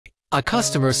A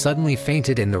customer suddenly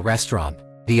fainted in the restaurant.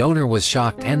 The owner was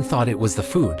shocked and thought it was the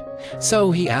food,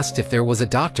 so he asked if there was a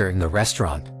doctor in the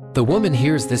restaurant. The woman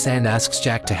hears this and asks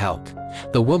Jack to help.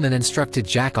 The woman instructed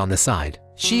Jack on the side.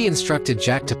 She instructed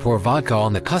Jack to pour vodka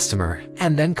on the customer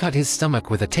and then cut his stomach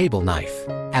with a table knife.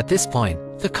 At this point,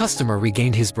 the customer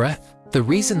regained his breath. The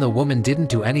reason the woman didn't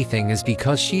do anything is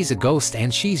because she's a ghost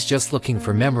and she's just looking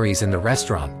for memories in the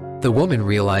restaurant. The woman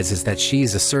realizes that she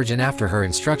is a surgeon after her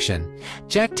instruction.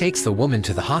 Jack takes the woman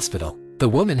to the hospital. The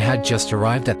woman had just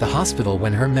arrived at the hospital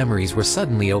when her memories were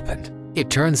suddenly opened.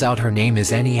 It turns out her name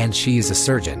is Annie and she is a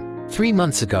surgeon. 3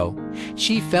 months ago,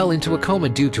 she fell into a coma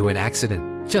due to an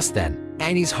accident. Just then,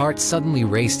 Annie's heart suddenly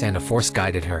raced and a force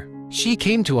guided her. She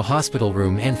came to a hospital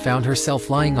room and found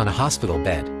herself lying on a hospital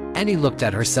bed. Annie looked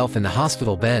at herself in the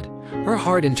hospital bed, her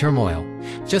heart in turmoil.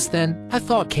 Just then, a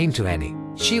thought came to Annie.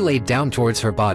 She laid down towards her body.